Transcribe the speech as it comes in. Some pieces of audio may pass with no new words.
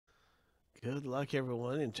Good luck,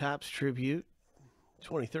 everyone, in Topps Tribute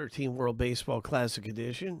 2013 World Baseball Classic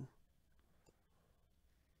Edition.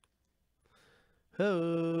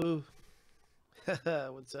 Ho!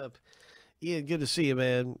 What's up? Ian, good to see you,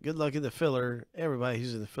 man. Good luck in the filler. Everybody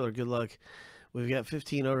who's in the filler, good luck. We've got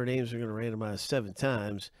 15 owner names. We're going to randomize 7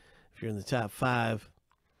 times. If you're in the top 5,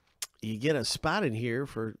 you get a spot in here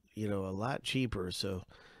for, a lot cheaper. So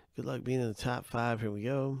good luck being in the top 5. Here we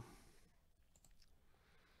go.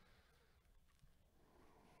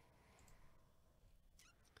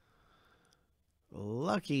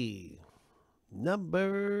 Lucky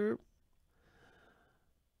number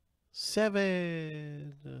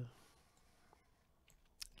 7.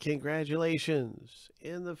 Congratulations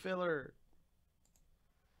in the filler.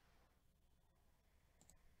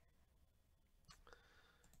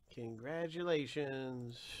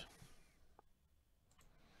 Congratulations.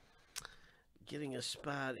 Getting a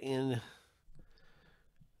spot in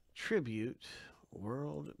Tribute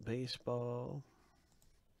World Baseball.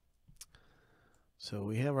 So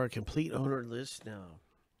we have our complete owner list now.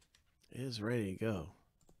 It is ready to go.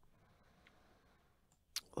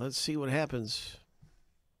 Let's see what happens.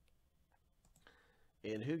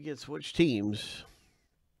 And who gets which teams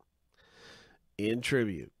in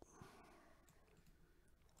Tribute.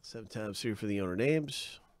 7 times through for the owner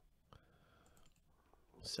names.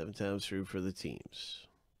 7 times through for the teams.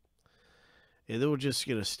 And then we're just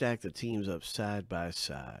going to stack the teams up side by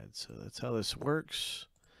side. So that's how this works.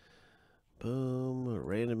 Boom,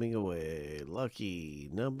 randoming away. Lucky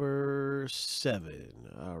number 7.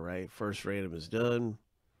 All right, first random is done.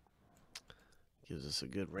 Gives us a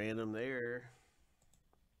good random there.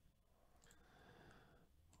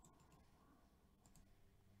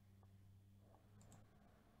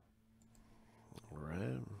 All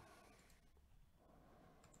right.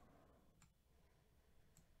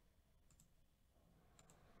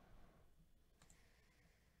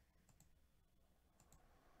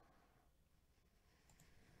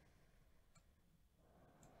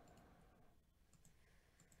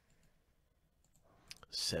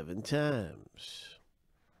 Seven times.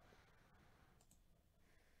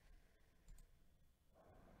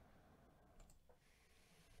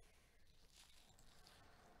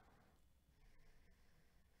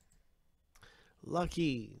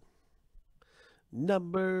 Lucky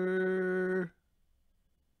number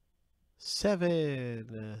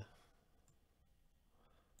 7.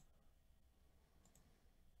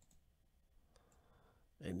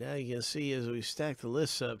 And now you can see as we stack the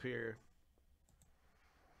lists up here.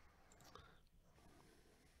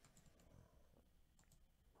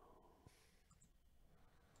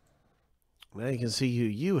 Now you can see who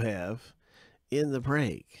you have in the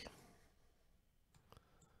break.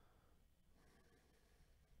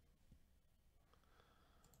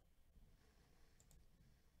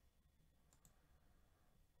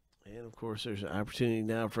 And of course, there's an opportunity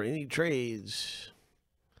now for any trades.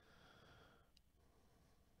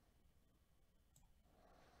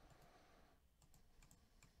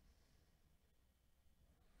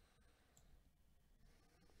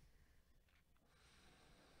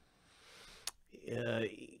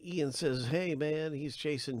 Ian says, hey, man, he's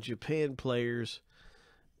chasing Japan players.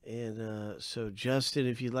 And so, Justin,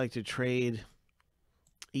 if you'd like to trade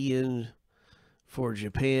Ian for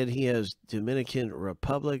Japan, he has Dominican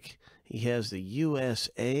Republic. He has the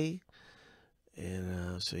USA.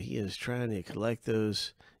 And so he is trying to collect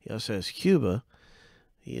those. He also has Cuba.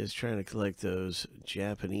 He is trying to collect those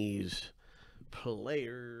Japanese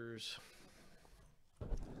players.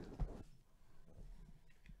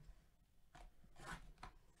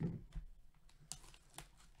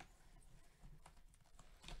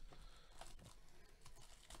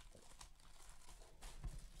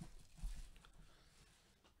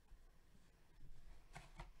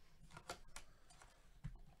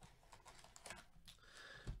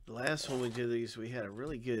 The last one we did these, we had a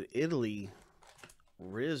really good Italy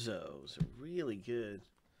Rizzo. It was a really good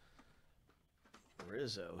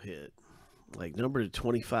Rizzo hit. Like number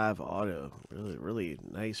 25 auto. Really, really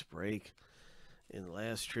nice break in the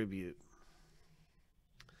last Tribute.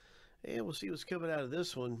 And we'll see what's coming out of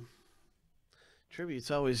this one.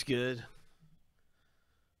 Tribute's always good.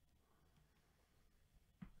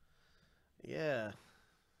 Yeah.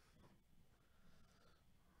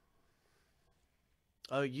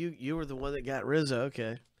 Oh, you were the one that got Rizzo.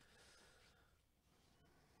 Okay.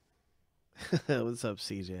 What's up,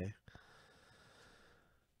 CJ?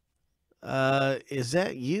 Is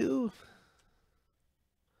that you?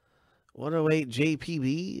 108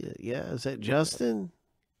 JPB? Yeah, is that Justin?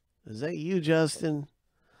 Is that you, Justin?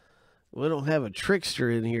 We don't have a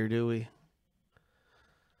trickster in here, do we?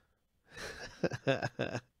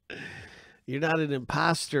 You're not an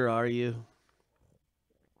imposter, are you?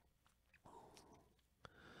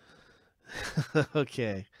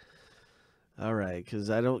 Okay. All right, because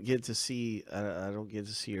I don't get to see I don't get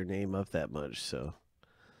to see your name up that much. So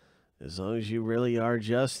as long as you really are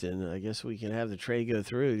Justin, I guess we can have the trade go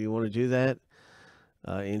through. Do you want to do that?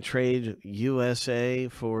 In trade USA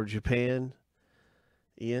for Japan,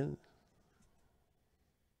 Ian.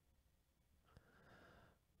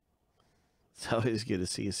 It's always good to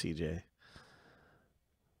see you, CJ.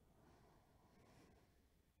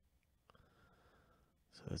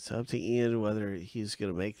 So it's up to Ian whether he's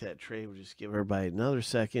going to make that trade. We'll just give everybody another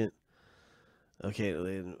second. Okay,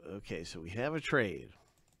 okay, so we have a trade.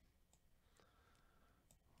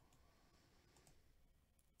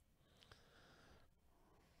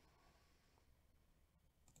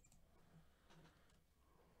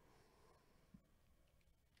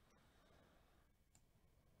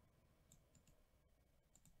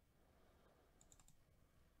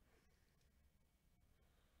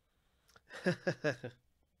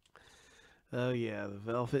 Oh yeah, the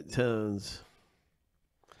Velvet Tones.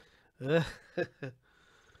 Well,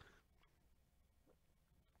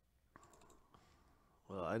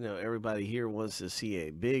 I know everybody here wants to see a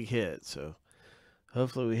big hit, so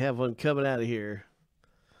hopefully we have one coming out of here.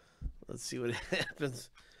 Let's see what happens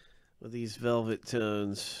with these Velvet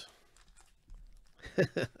Tones.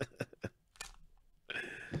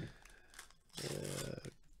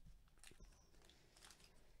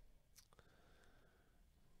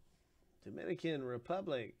 Dominican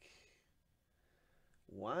Republic.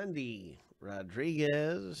 Wandy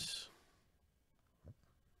Rodriguez.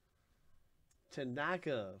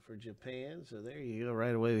 Tanaka for Japan. So there you go.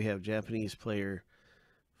 Right away we have Japanese player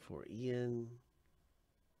for Ian.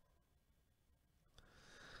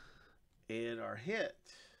 And our hit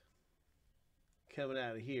coming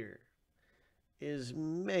out of here is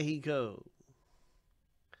Mexico.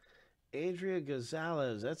 Adria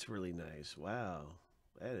Gonzalez. That's really nice. Wow.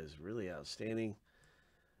 That is really outstanding.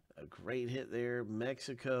 A great hit there.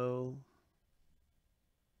 Mexico.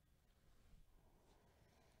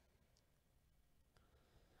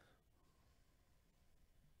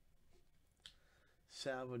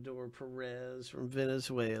 Salvador Perez from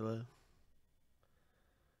Venezuela.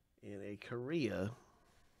 And a Korea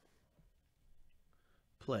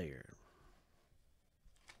player.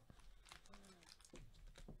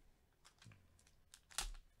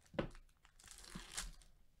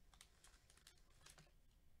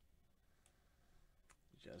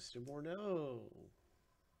 Justin Morneau.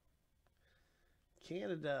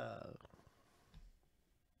 Canada.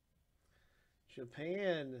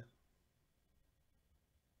 Japan.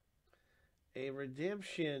 A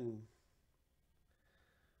redemption.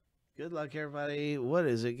 Good luck, everybody. What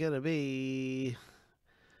is it going to be?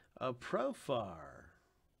 A Profar.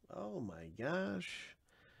 Oh, my gosh.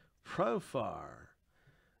 Profar.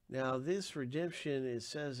 Now, this redemption, it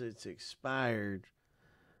says it's expired,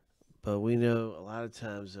 but we know a lot of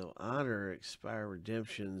times they'll honor expired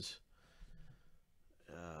redemptions.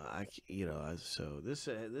 So this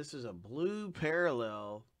is a blue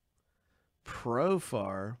parallel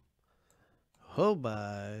Profar. Oh,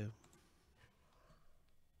 bye.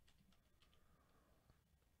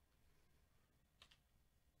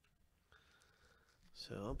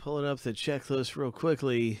 So I'm pulling up the checklist real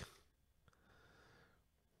quickly.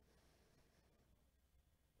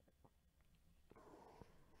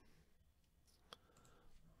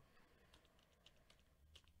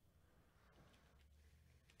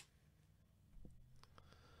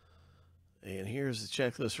 And here's the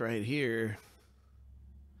checklist right here.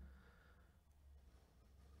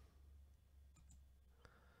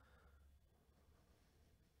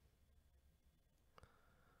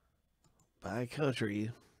 By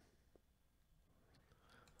country.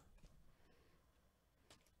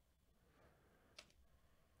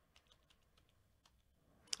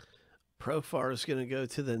 Profar is going to go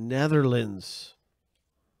to the Netherlands.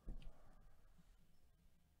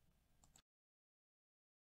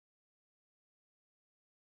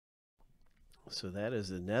 So that is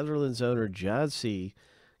the Netherlands owner, John C.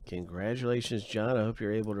 Congratulations, John. I hope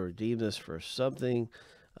you're able to redeem this for something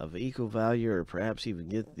of equal value or perhaps even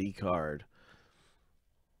get the card.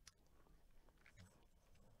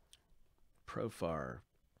 Profar.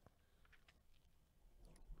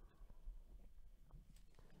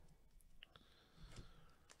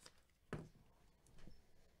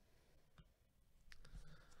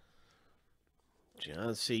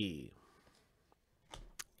 John C.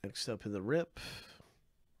 Next up in the rip,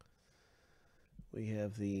 we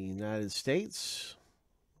have the United States,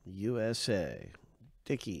 USA,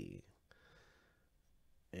 Dickey,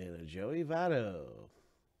 and a Joey Votto.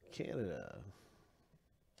 Canada.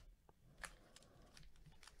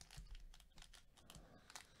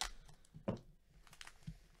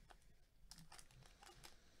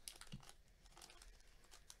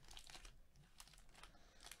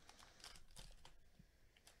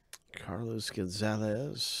 Carlos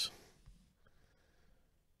Gonzalez.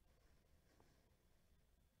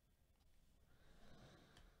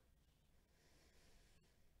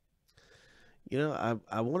 You know,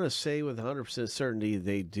 I want to say with 100% certainty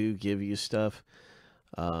they do give you stuff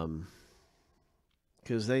because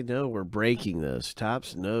they know we're breaking this.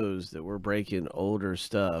 Topps knows that we're breaking older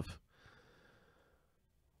stuff.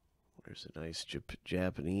 There's a nice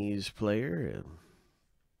Japanese player. And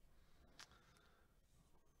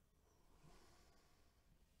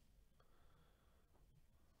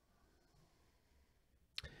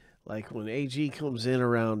like when AG comes in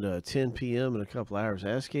around 10 p.m. in a couple hours,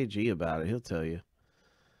 ask AG about it. He'll tell you.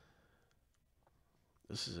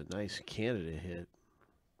 This is a nice Canada hit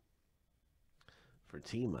for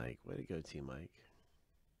T Mike. Way to go, T Mike.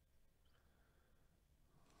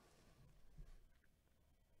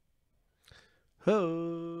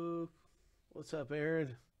 Ho! What's up,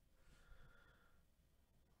 Aaron?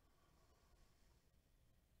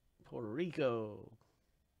 Puerto Rico.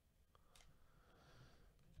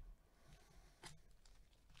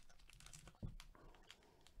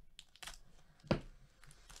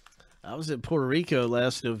 I was in Puerto Rico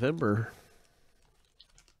last November.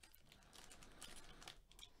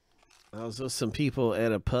 I was with some people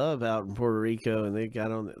at a pub out in Puerto Rico, and they got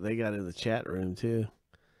in the chat room too.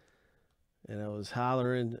 And I was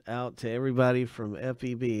hollering out to everybody from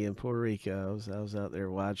FBB in Puerto Rico. I was out there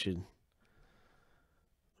watching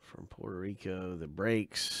from Puerto Rico the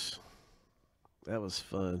breaks. That was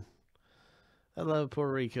fun. I love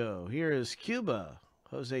Puerto Rico. Here is Cuba.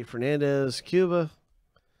 Jose Fernandez, Cuba.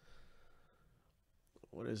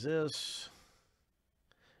 What is this?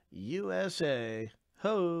 USA.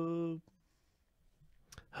 Ho.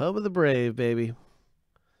 Home of the brave, baby.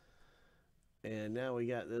 And now we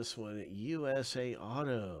got this one, USA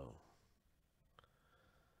Auto.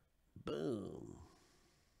 Boom.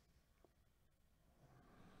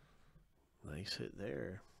 Nice hit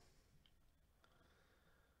there.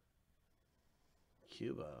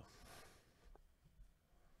 Cuba.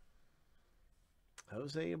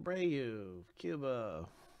 Jose Abreu, Cuba.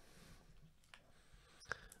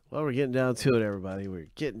 Well, we're getting down to it, everybody. We're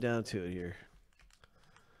getting down to it here.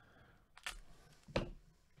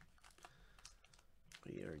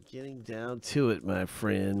 We are getting down to it, my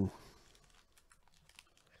friend.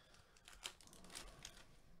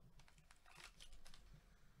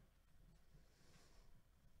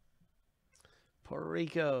 Puerto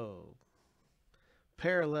Rico.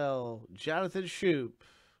 Parallel, Jonathan Shoop.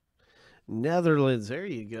 Netherlands, there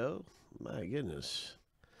you go. My goodness.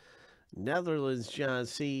 Netherlands, John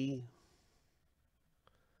C.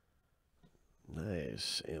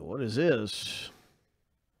 Nice. And what is this?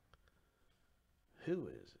 Who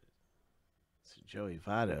is it? It's Joey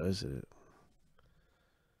Votto, isn't it?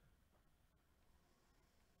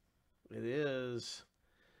 It is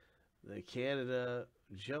the Canada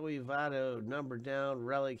Joey Votto number down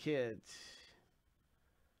relic hit.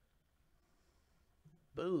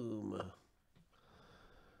 Boom.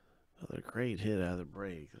 Another great hit out of the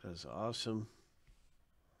break. That's awesome.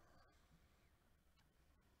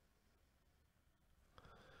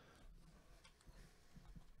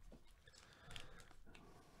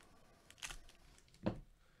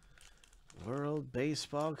 World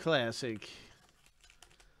Baseball Classic.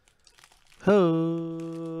 Ho!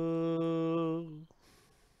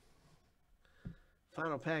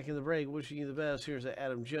 Final pack in the break. Wishing you the best. Here's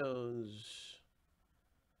Adam Jones.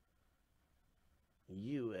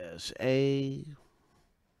 USA.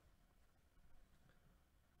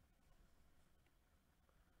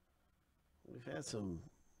 We've had some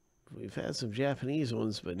Japanese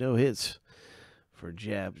ones, but no hits for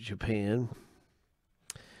Japan.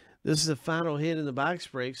 This is the final hit in the box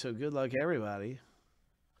break, so good luck, everybody.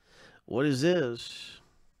 What is this?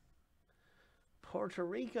 Puerto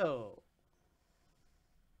Rico.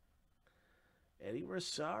 Eddie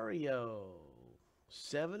Rosario.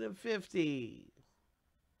 7/50.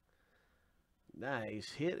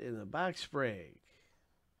 Nice hit in the box break.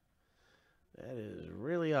 That is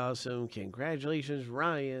really awesome. Congratulations,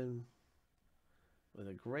 Ryan. With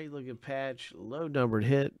a great looking patch. Low numbered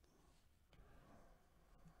hit.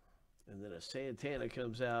 And then a Santana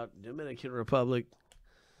comes out. Dominican Republic.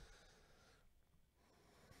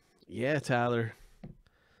 Yeah, Tyler.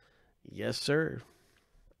 Yes, sir.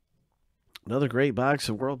 Another great box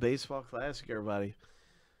of World Baseball Classic, everybody.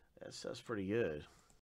 That stuff's pretty good.